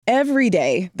Every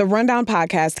day, the Rundown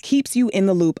podcast keeps you in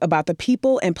the loop about the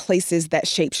people and places that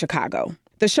shape Chicago.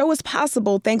 The show is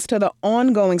possible thanks to the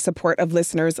ongoing support of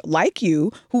listeners like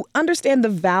you who understand the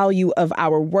value of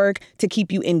our work to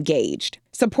keep you engaged.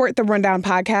 Support the Rundown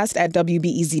podcast at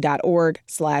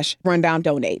wbez.org/rundown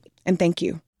donate. And thank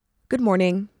you. Good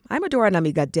morning. I'm Adora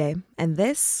Namigadde, and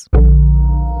this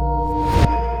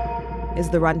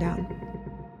is The Rundown.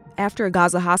 After a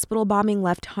Gaza hospital bombing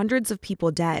left hundreds of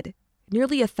people dead,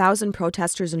 nearly 1,000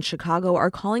 protesters in Chicago are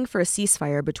calling for a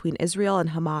ceasefire between Israel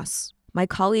and Hamas. My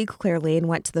colleague Claire Lane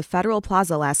went to the Federal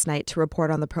Plaza last night to report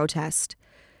on the protest.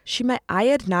 She met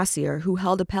Ayed Nasir, who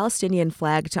held a Palestinian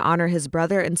flag to honor his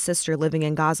brother and sister living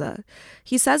in Gaza.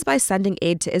 He says by sending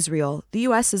aid to Israel, the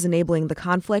U.S. is enabling the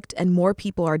conflict and more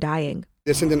people are dying.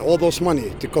 They're sending all those money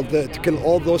to kill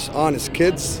all those honest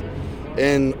kids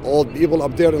and all people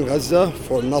up there in Gaza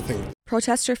for nothing.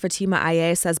 Protester Fatima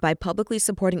Aye says by publicly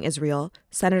supporting Israel,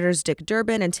 Senators Dick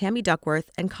Durbin and Tammy Duckworth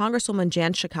and Congresswoman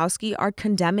Jan Schakowsky are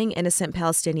condemning innocent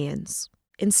Palestinians.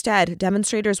 Instead,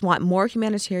 demonstrators want more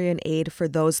humanitarian aid for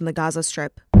those in the Gaza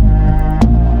Strip. The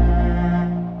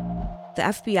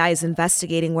FBI is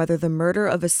investigating whether the murder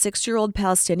of a 6-year-old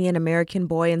Palestinian-American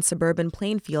boy in suburban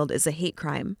Plainfield is a hate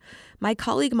crime. My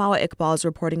colleague Mawa Iqbal is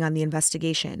reporting on the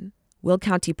investigation. Will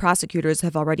County prosecutors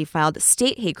have already filed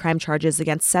state hate crime charges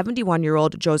against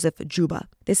 71-year-old Joseph Juba.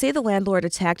 They say the landlord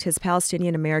attacked his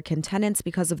Palestinian-American tenants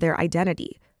because of their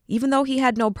identity, even though he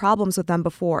had no problems with them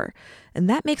before. And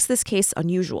that makes this case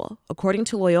unusual, according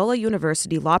to Loyola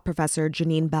University law professor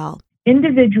Jeannine Bell.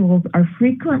 Individuals are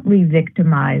frequently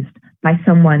victimized by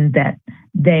someone that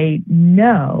they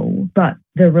know, but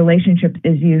the relationship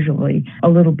is usually a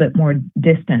little bit more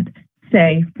distant.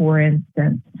 Say, for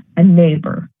instance, a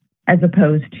neighbor, as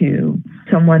opposed to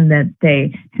someone that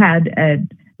they had a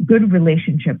good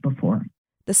relationship before.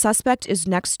 The suspect is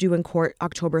next due in court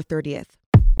October 30th.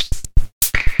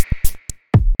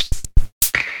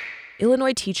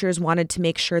 Illinois teachers wanted to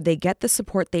make sure they get the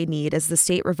support they need as the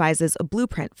state revises a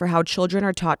blueprint for how children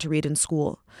are taught to read in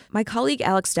school. My colleague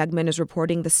Alex Degman is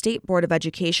reporting the State Board of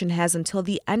Education has until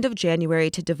the end of January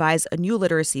to devise a new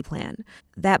literacy plan.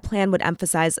 That plan would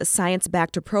emphasize a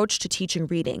science-backed approach to teaching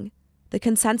reading. The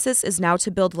consensus is now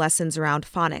to build lessons around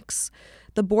phonics.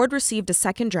 The board received a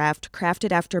second draft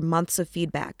crafted after months of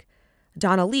feedback.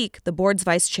 Donna Leek, the board's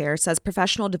vice chair, says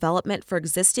professional development for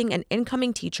existing and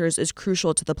incoming teachers is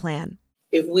crucial to the plan.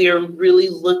 If we are really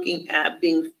looking at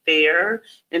being fair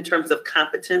in terms of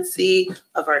competency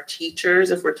of our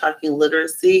teachers, if we're talking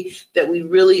literacy, that we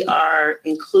really are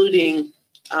including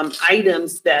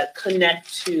items that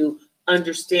connect to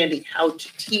understanding how to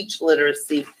teach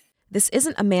literacy. This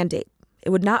isn't a mandate. It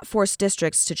would not force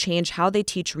districts to change how they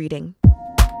teach reading.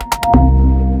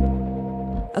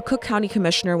 A Cook County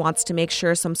commissioner wants to make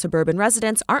sure some suburban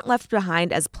residents aren't left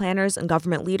behind as planners and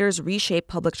government leaders reshape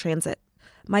public transit.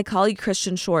 My colleague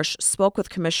Christian Schorsch spoke with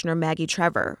Commissioner Maggie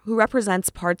Trevor, who represents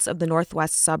parts of the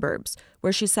northwest suburbs,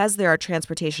 where she says there are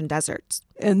transportation deserts.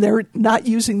 And they're not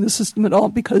using the system at all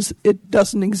because it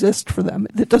doesn't exist for them.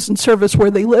 It doesn't service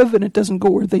where they live and it doesn't go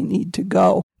where they need to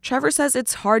go. Trevor says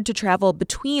it's hard to travel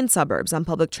between suburbs on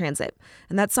public transit,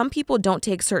 and that some people don't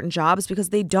take certain jobs because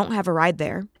they don't have a ride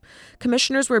there.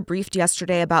 Commissioners were briefed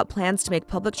yesterday about plans to make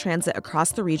public transit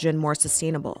across the region more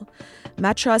sustainable.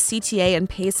 Metra, CTA, and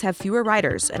PACE have fewer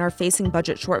riders and are facing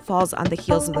budget shortfalls on the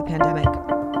heels of the pandemic.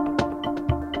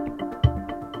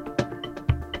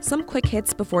 Some quick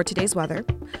hits before today's weather.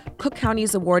 Cook County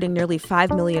is awarding nearly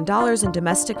 $5 million in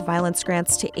domestic violence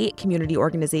grants to 8 community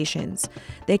organizations.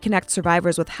 They connect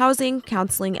survivors with housing,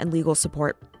 counseling, and legal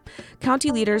support. County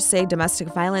leaders say domestic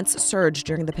violence surged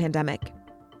during the pandemic.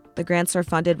 The grants are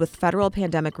funded with federal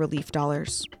pandemic relief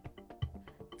dollars.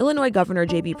 Illinois Governor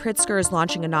J.B. Pritzker is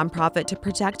launching a nonprofit to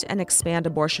protect and expand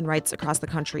abortion rights across the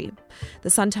country. The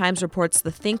Sun-Times reports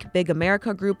the Think Big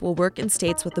America group will work in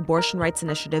states with abortion rights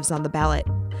initiatives on the ballot.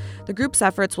 The group's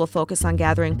efforts will focus on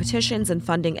gathering petitions and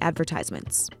funding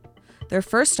advertisements. Their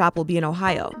first stop will be in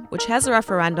Ohio, which has a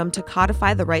referendum to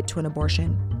codify the right to an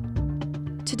abortion.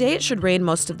 Today it should rain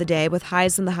most of the day with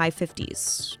highs in the high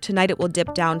 50s. Tonight it will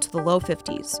dip down to the low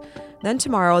 50s. Then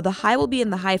tomorrow the high will be in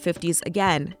the high 50s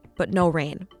again, but no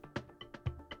rain.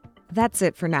 That's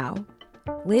it for now.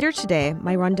 Later today,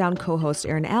 my Rundown co-host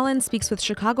Erin Allen speaks with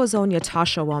Chicago's own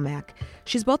Yatasha Womack.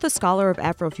 She's both a scholar of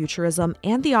Afrofuturism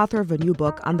and the author of a new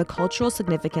book on the cultural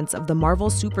significance of the Marvel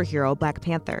superhero Black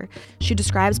Panther. She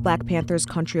describes Black Panther's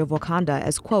country of Wakanda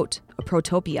as, quote, a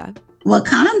protopia.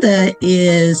 Wakanda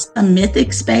is a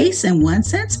mythic space in one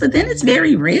sense, but then it's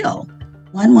very real.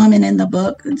 One woman in the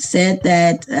book said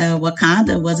that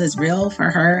Wakanda was as real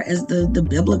for her as the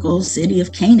biblical city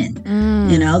of Canaan.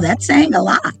 That's saying a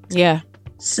lot. Yeah.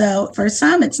 So for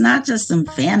some, it's not just some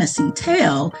fantasy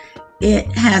tale. It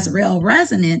has real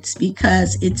resonance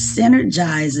because it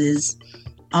synergizes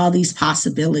all these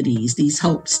possibilities, these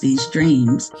hopes, these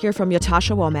dreams. Hear from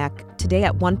Yatasha Womack today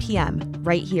at 1 p.m.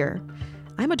 right here.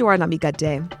 I'm Adora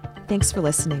Namigadde. Thanks for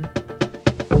listening.